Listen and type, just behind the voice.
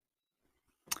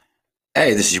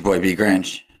Hey, this is your boy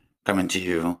bGrynch coming to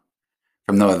you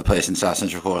from no other place in South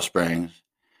Central Coral Springs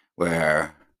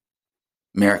where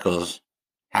miracles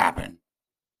happen.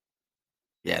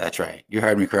 Yeah, that's right. You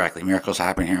heard me correctly. Miracles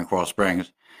happen here in Coral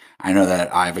Springs. I know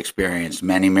that I've experienced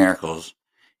many miracles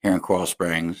here in Coral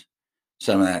Springs.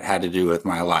 Some of that had to do with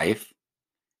my life,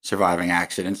 surviving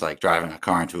accidents like driving a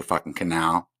car into a fucking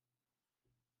canal,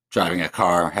 driving a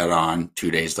car head on 2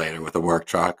 days later with a work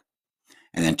truck,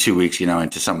 and then 2 weeks,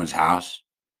 into someone's house.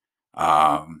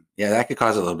 Yeah, that could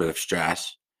cause a little bit of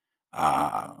stress.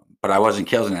 But I wasn't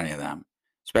killed in any of them,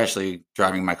 especially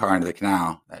driving my car into the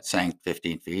canal that sank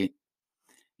 15 feet.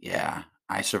 Yeah,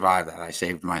 I survived that. I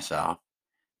saved myself.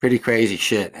 Pretty crazy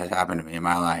shit has happened to me in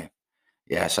my life.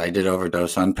 Yes, I did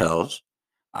overdose on pills.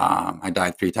 I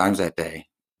died 3 times that day,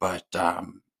 but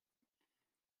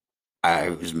I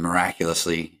was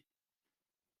miraculously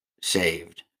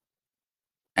saved,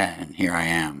 and here I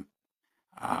am.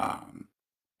 Um,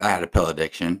 I had a pill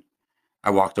addiction. I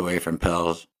walked away from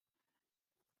pills.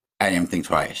 I didn't even think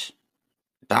twice.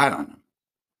 Died on them.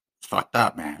 It's fucked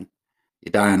up, man.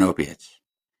 You die on opiates.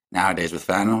 Nowadays with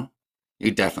fentanyl,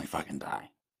 you definitely fucking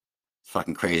die. It's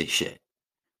fucking crazy shit.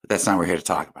 But that's not what we're here to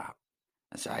talk about.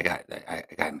 That's, I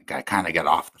kind of got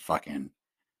off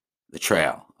the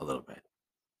trail a little bit.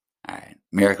 All right,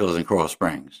 miracles in Coral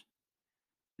Springs.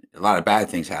 A lot of bad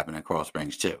things happen in Coral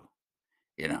Springs too.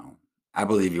 You know, I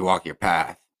believe you walk your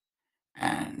path,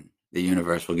 and the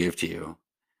universe will give to you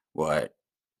what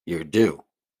you're due.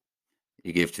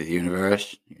 You give to the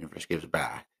universe gives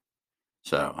back.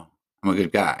 So I'm a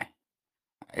good guy.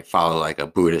 I follow like a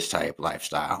Buddhist type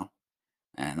lifestyle,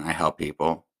 and I help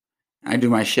people. And I do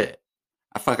my shit.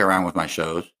 I fuck around with my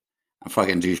shows. I'm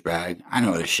fucking douchebag. I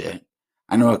know this shit.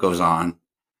 I know what goes on.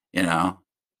 You know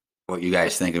what you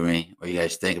guys think of me, what you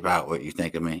guys think about what you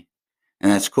think of me, and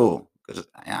that's cool because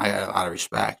I got a lot of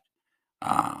respect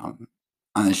um,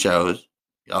 on the shows.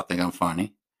 Y'all think I'm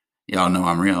funny. Y'all know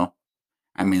I'm real.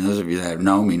 I mean, those of you that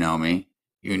know me.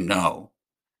 You know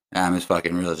that I'm as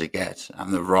fucking real as it gets.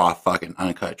 I'm the raw fucking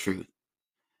uncut truth,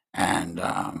 and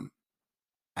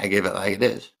I give it like it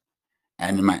is.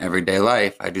 And in my everyday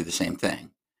life, I do the same thing.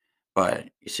 But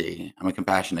you see, I'm a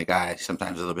compassionate guy,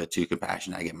 sometimes a little bit too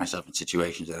compassionate. I get myself in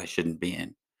situations that I shouldn't be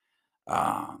in.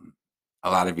 Um, a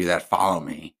lot of you that follow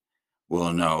me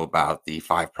will know about the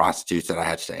 5 prostitutes that I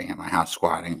had staying at my house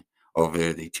squatting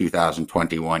over the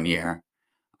 2021 year,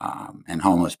 and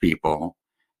homeless people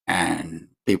and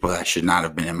people that should not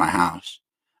have been in my house,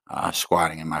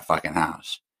 squatting in my fucking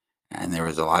house. And there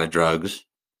was a lot of drugs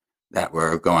that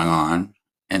were going on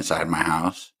inside my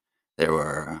house. There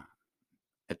were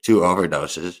 2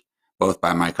 overdoses, both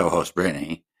by my co-host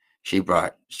Brittany. She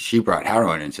brought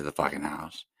heroin into the fucking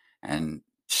house and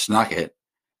snuck it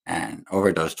and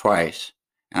overdosed twice,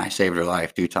 and I saved her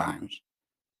life 2 times.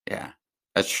 Yeah,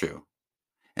 that's true.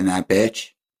 And that bitch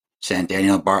sent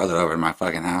Danielle Bartlett over to my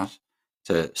fucking house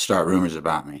to start rumors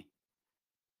about me.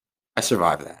 I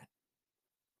survived that.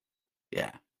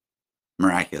 Yeah,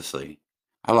 miraculously.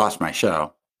 I lost my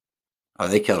show. Oh,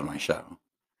 they killed my show.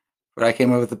 But I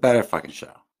came up with a better fucking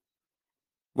show.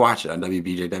 Watch it on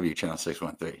WBJW Channel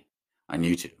 613 on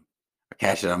YouTube. Or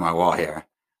catch it on my wall here,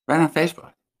 right on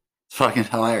Facebook. It's fucking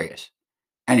hilarious.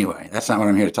 Anyway, that's not what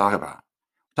I'm here to talk about.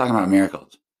 We're talking about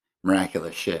miracles,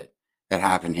 miraculous shit that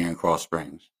happened here in Coral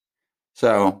Springs.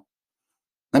 So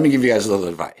let me give you guys a little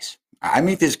advice. I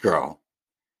meet this girl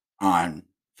on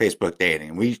Facebook dating,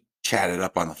 and we chatted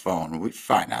up on the phone, and we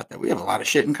find out that we have a lot of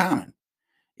shit in common,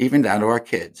 even down to our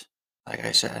kids. Like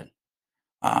I said,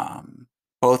 um,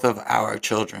 both of our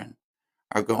children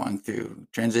are going through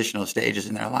transitional stages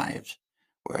in their lives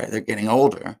where they're getting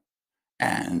older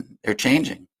and they're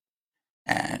changing.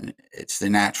 And it's the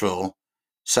natural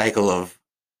cycle of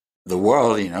the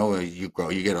world, where you grow,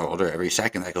 you get older. Every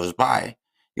second that goes by,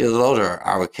 you get a little older.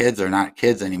 Our kids are not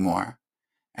kids anymore,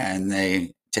 and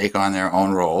they take on their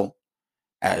own role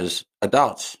as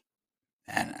adults.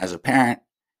 And as a parent,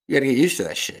 you got to get used to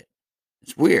that shit.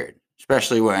 It's weird,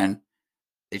 especially when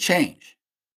they change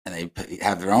and they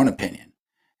have their own opinion,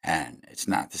 and it's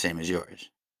not the same as yours.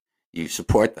 You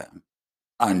support them,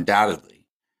 undoubtedly,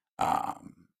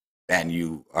 um, and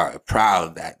you are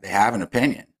proud that they have an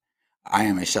opinion. I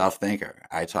am a self thinker.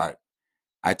 I taught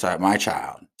my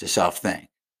child to self think.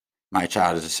 My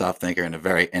child is a self thinker and a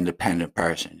very independent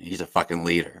person. He's a fucking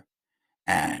leader,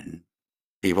 and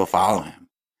people follow him.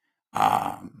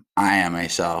 I am a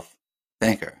self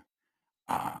thinker.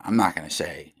 I'm not going to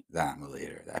say that I'm a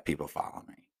leader, that people follow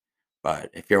me.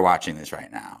 But if you're watching this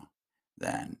right now,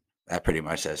 then that pretty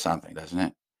much says something, doesn't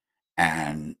it?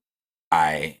 And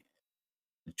I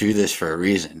do this for a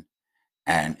reason.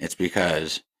 And it's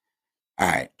because All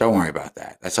right, don't worry about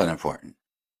that. That's unimportant.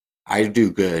 I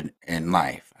do good in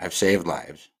life. I've saved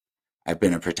lives. I've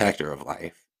been a protector of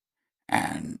life,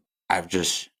 and I've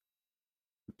just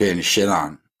been shit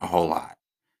on a whole lot.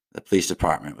 The police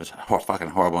department was a fucking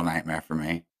horrible nightmare for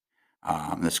me.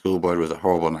 The school board was a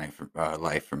horrible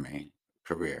life for me,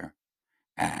 career.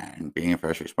 And being a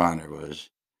first responder was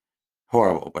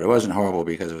horrible, but it wasn't horrible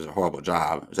because it was a horrible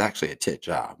job. It was actually a tit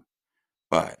job.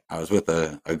 But I was with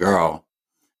a girl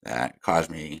that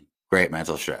caused me great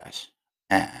mental stress.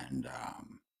 And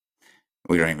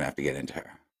we don't even have to get into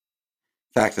her.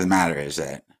 Fact of the matter is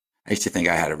that I used to think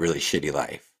I had a really shitty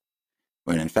life,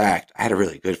 when in fact I had a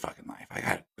really good fucking life. I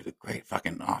got a great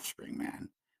fucking offspring, man.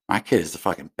 My kid is the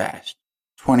fucking best.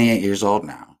 28 years old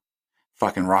now,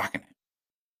 fucking rocking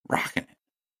it,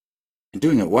 and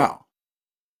doing it well.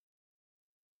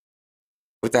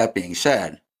 With that being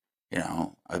said,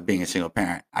 of being a single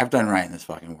parent, I've done right in this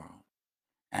fucking world,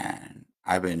 and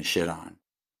I've been shit on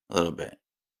a little bit.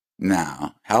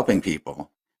 Now, helping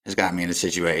people has got me into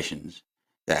situations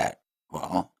that,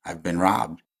 well, I've been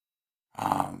robbed.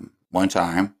 One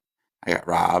time, I got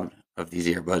robbed of these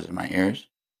earbuds in my ears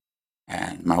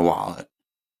and my wallet.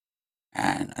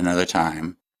 And another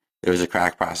time, there was a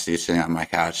crack prostitute sitting on my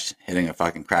couch hitting a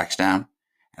fucking crack stem,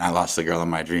 and I lost the girl in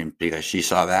my dream because she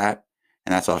saw that,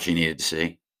 and that's all she needed to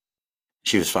see.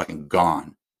 She was fucking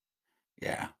gone.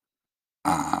 Yeah.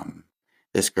 Um,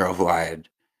 this girl who I had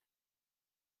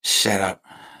set up,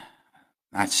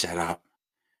 not set up,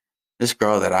 this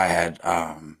girl that I had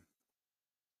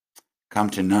come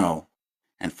to know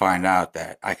and find out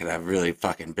that I could have really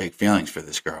fucking big feelings for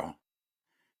this girl.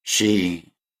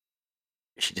 She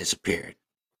disappeared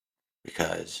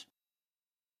because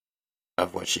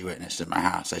of what she witnessed in my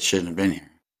house. I shouldn't have been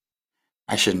here.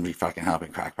 I shouldn't be fucking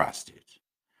helping crack prostitutes.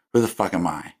 Who the fuck am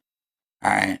I?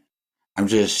 All right, I'm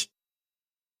just.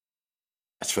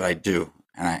 That's what I do,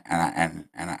 and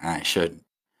I should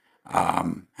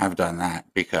have done that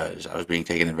because I was being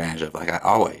taken advantage of, like I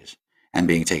always am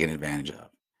being taken advantage of,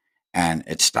 and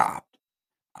it stopped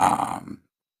um,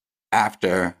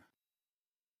 after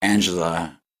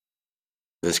Angela,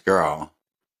 this girl,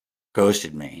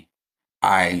 ghosted me.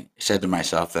 I said to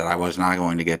myself that I was not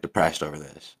going to get depressed over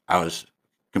this. I was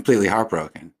completely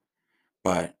heartbroken,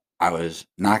 but I was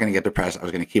not going to get depressed. I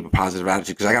was going to keep a positive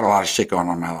attitude because I got a lot of shit going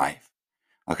on in my life.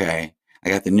 Okay. I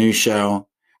got the news show.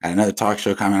 I got another talk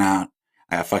show coming out.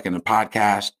 I got fucking a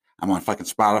podcast. I'm on fucking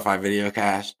Spotify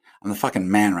videocast. I'm the fucking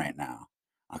man right now.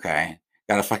 Okay.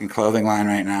 Got a fucking clothing line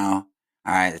right now.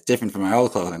 All right. It's different from my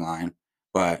old clothing line,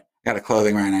 but I got a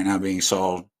clothing line right now being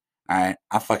sold. All right.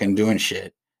 I'm fucking doing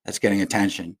shit that's getting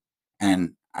attention,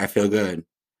 and I feel good.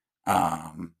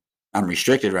 Um, I'm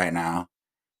restricted right now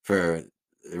for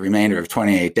the remainder of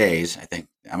 28 days. I think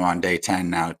I'm on day 10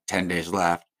 now, 10 days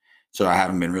left. So I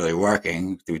haven't been really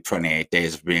working through 28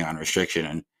 days of being on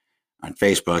restriction on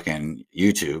Facebook and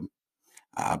YouTube.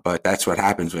 But that's what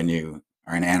happens when you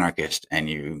are an anarchist and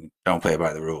you don't play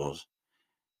by the rules,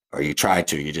 or you try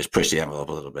to, you just push the envelope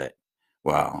a little bit.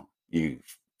 Well, you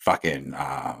fucking,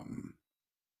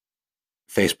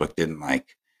 Facebook didn't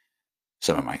like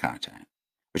some of my content,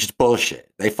 which is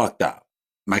bullshit. They fucked up.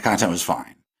 My content was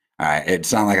fine. All right.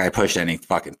 It's not like I pushed any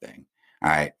fucking thing. All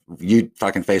right. You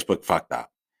fucking Facebook fucked up.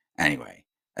 Anyway,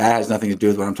 that has nothing to do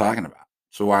with what I'm talking about.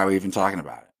 So why are we even talking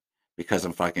about it? Because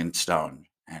I'm fucking stoned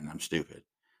and I'm stupid.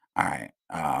 All right.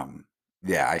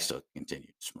 Yeah, I still continue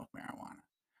to smoke marijuana.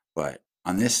 But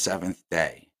on this seventh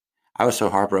day, I was so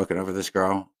heartbroken over this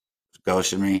girl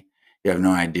ghosted me. You have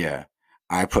no idea.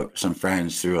 I put some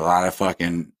friends through a lot of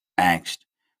fucking angst.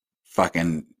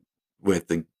 Fucking with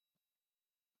the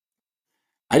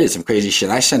I did some crazy shit.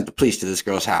 I sent the police to this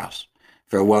girl's house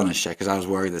for a wellness check because I was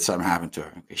worried that something happened to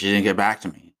her. She didn't get back to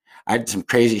me. I did some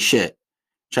crazy shit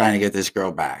trying to get this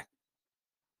girl back,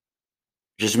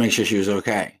 just to make sure she was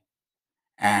okay.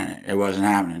 And it wasn't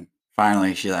happening.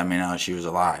 Finally, she let me know she was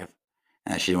alive,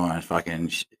 and she wanted to fucking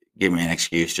give me an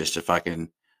excuse just to fucking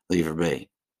leave her be.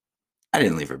 I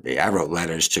didn't leave her be. I wrote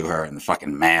letters to her in the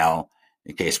fucking mail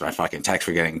in case my fucking texts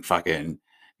were getting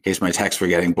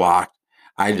blocked.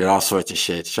 I did all sorts of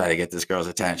shit to try to get this girl's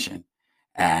attention,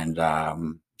 and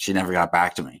she never got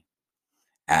back to me.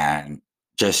 And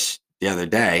just the other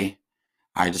day,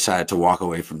 I decided to walk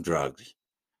away from drugs.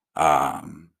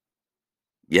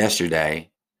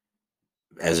 Yesterday,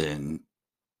 as in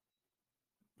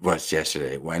what's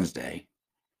yesterday, Wednesday,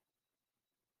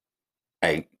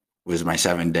 I was my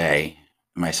seventh day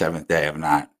of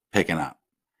not picking up,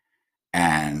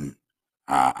 and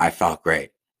I felt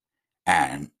great.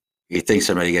 And you think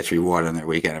somebody gets rewarded on their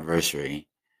week anniversary.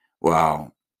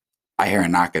 Well, I hear a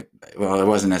knock at, well, it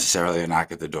wasn't necessarily a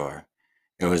knock at the door.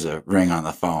 it was a ring on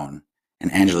the phone,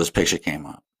 and Angela's picture came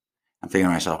up. I'm thinking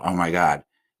to myself, oh my God.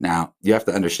 Now, you have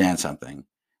to understand something.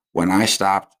 When I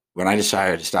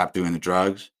decided to stop doing the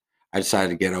drugs, I decided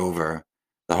to get over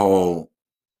the whole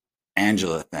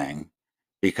Angela thing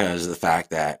because of the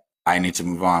fact that I need to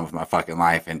move on with my fucking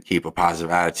life and keep a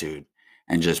positive attitude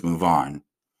and just move on.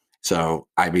 So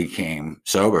I became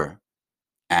sober,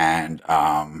 and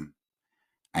I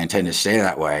intend to stay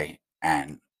that way.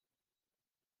 And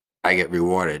I get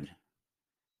rewarded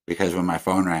because when my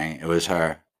phone rang, it was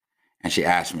her, and she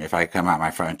asked me if I could come out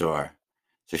my front door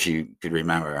so she could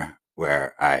remember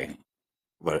what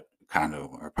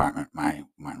condo or apartment mine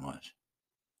was.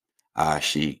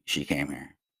 She came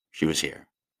here. She was here.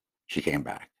 She came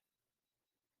back.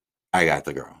 I got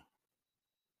the girl.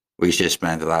 We just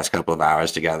spent the last couple of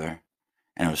hours together,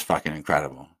 and it was fucking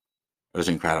incredible. It was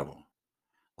incredible.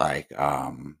 Like,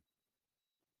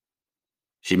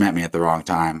 she met me at the wrong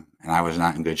time, and I was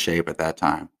not in good shape at that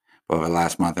time. But over the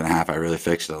last month and a half, I really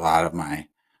fixed a lot of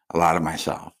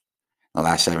myself. The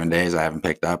last 7 days, I haven't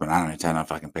picked up, and I don't intend on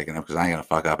fucking picking up because I ain't gonna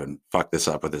fuck up and fuck this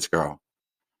up with this girl.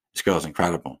 This girl's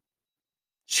incredible.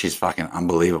 She's fucking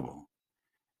unbelievable,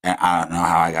 and I don't know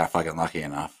how I got fucking lucky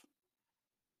enough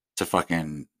to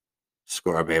fucking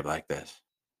score a babe like this.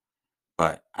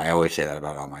 But I always say that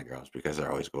about all my girls because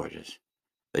they're always gorgeous.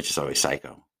 They're just always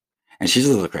psycho. And she's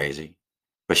a little crazy,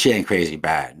 but she ain't crazy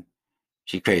bad.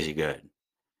 She's crazy good.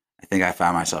 I think I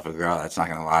found myself a girl that's not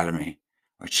going to lie to me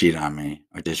or cheat on me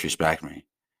or disrespect me.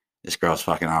 This girl's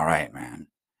fucking all right, man.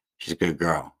 She's a good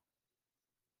girl.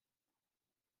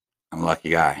 I'm a lucky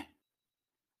guy.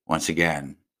 Once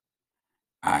again,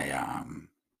 I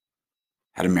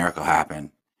had a miracle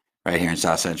happen right here in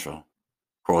South Central,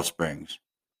 Coral Springs.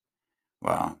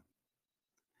 Well,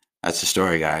 that's the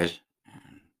story, guys.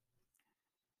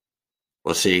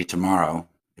 We'll see tomorrow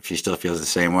if she still feels the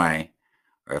same way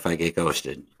or if I get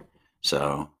ghosted.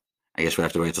 So I guess we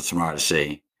have to wait till tomorrow to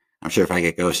see. I'm sure if I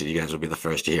get ghosted, you guys will be the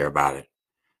first to hear about it.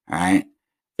 All right?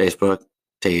 Facebook,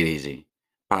 take it easy.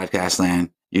 Podcast land,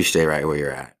 you stay right where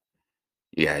you're at.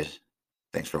 You guys,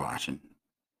 thanks for watching.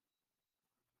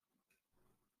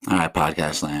 All right,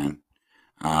 podcast land.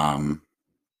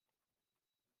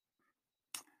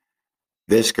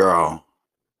 This girl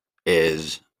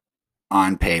is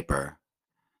on paper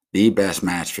the best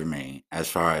match for me as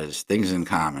far as things in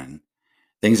common,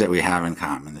 things that we have in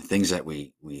common, the things that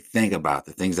we think about,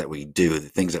 the things that we do, the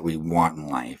things that we want in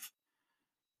life.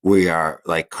 We are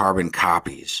like carbon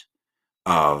copies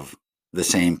of the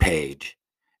same page.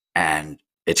 And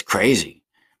it's crazy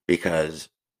because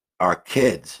our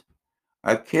kids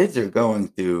are going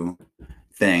through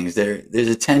things. There's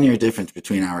a 10-year difference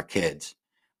between our kids,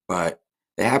 but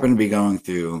they happen to be going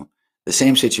through the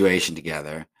same situation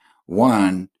together.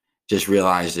 One just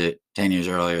realized it 10 years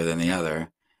earlier than the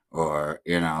other, or,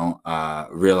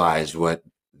 realized what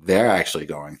they're actually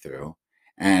going through.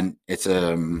 And it's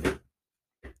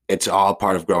all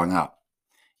part of growing up,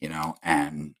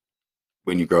 and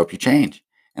when you grow up, you change.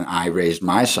 And I raised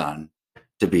my son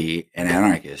to be an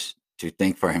anarchist, to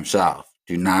think for himself,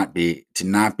 to not be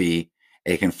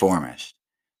a conformist,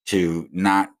 to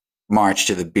not march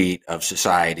to the beat of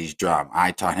society's drum.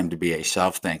 I taught him to be a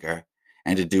self-thinker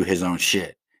and to do his own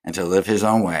shit and to live his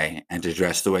own way and to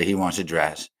dress the way he wants to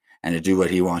dress and to do what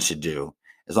he wants to do.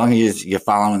 As long as you're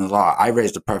following the law. I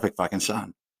raised a perfect fucking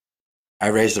son. I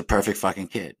raised a perfect fucking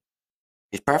kid.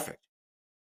 He's perfect.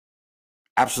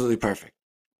 Absolutely perfect.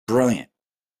 Brilliant.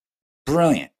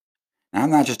 Brilliant. Now,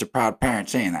 I'm not just a proud parent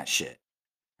saying that shit.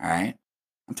 All right?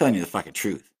 I'm telling you the fucking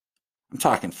truth. I'm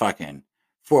talking fucking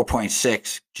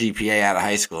 4.6 GPA out of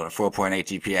high school and a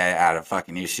 4.8 GPA out of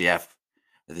fucking UCF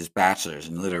with his bachelor's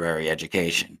in literary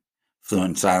education,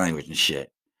 fluent sign language and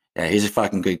shit. Yeah, he's a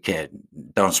fucking good kid.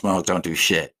 Don't smoke, don't do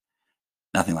shit.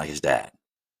 Nothing like his dad,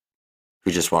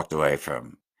 who just walked away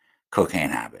from cocaine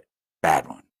habit. Bad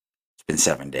one. It's been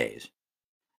 7 days.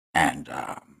 And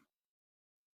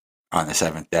on the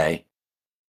 7th day,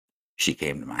 she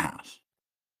came to my house.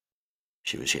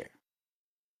 She was here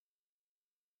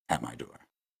at my door,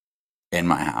 in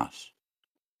my house,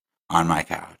 on my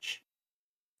couch,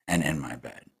 and in my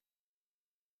bed.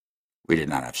 We did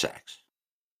not have sex.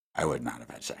 I would not have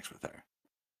had sex with her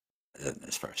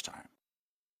this first time.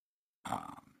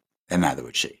 And neither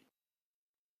would she.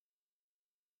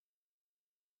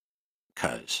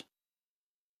 Because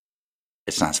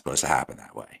it's not supposed to happen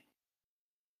that way.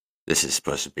 This is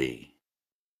supposed to be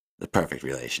the perfect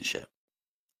relationship.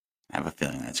 I have a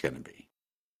feeling that's going to be.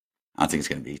 I don't think it's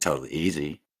going to be totally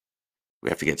easy. We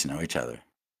have to get to know each other.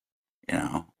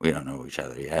 We don't know each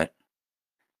other yet.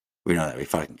 We know that we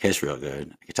fucking kiss real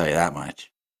good. I can tell you that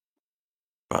much.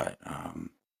 But I'm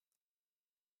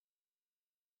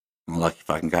a lucky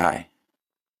fucking guy.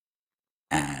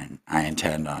 And I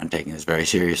intend on taking this very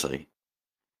seriously.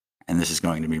 And this is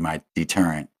going to be my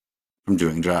deterrent from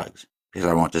doing drugs, because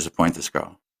I won't disappoint this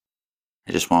girl.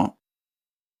 I just won't.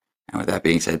 And with that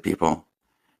being said, people,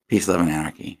 peace, love, and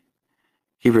anarchy.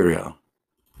 Keep it real.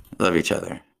 Love each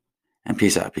other. And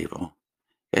peace out, people.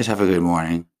 You guys have a good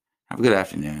morning. Have a good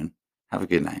afternoon. Have a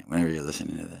good night whenever you're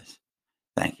listening to this.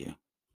 Thank you.